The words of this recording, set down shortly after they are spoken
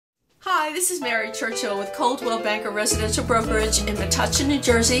Hi, this is Mary Churchill with Coldwell Banker Residential Brokerage in Metuchen, New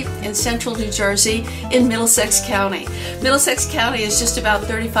Jersey, in central New Jersey, in Middlesex County. Middlesex County is just about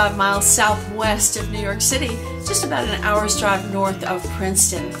 35 miles southwest of New York City, just about an hour's drive north of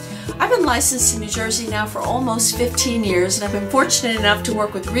Princeton. I've been licensed in New Jersey now for almost 15 years, and I've been fortunate enough to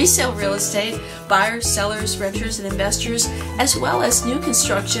work with resale real estate, buyers, sellers, renters, and investors, as well as new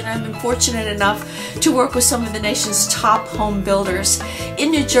construction. I've been fortunate enough to work with some of the nation's top home builders.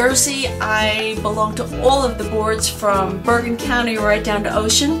 In New Jersey, I belong to all of the boards from Bergen County right down to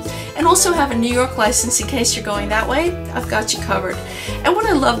Ocean, and also have a New York license in case you're going that way. I've got you covered. And what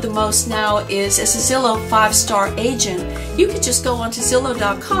I love the most now is, as a Zillow 5-star agent, you could just go onto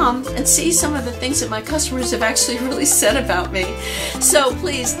Zillow.com and see some of the things that my customers have actually really said about me. So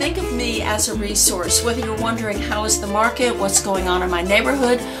please think of me as a resource, whether you're wondering how is the market, what's going on in my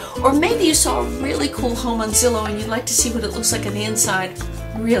neighborhood, or maybe you saw a really cool home on Zillow and you'd like to see what it looks like on the inside.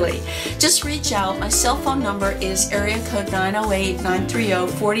 Really, just reach out. My cell phone number is area code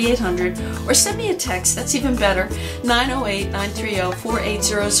 908-930-4800, or send me a text. That's even better,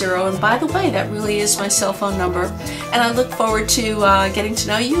 908-930-4800. And by the way, that really is my cell phone number, and I look forward to getting to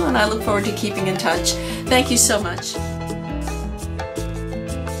know you, and I look forward to keeping in touch. Thank you so much.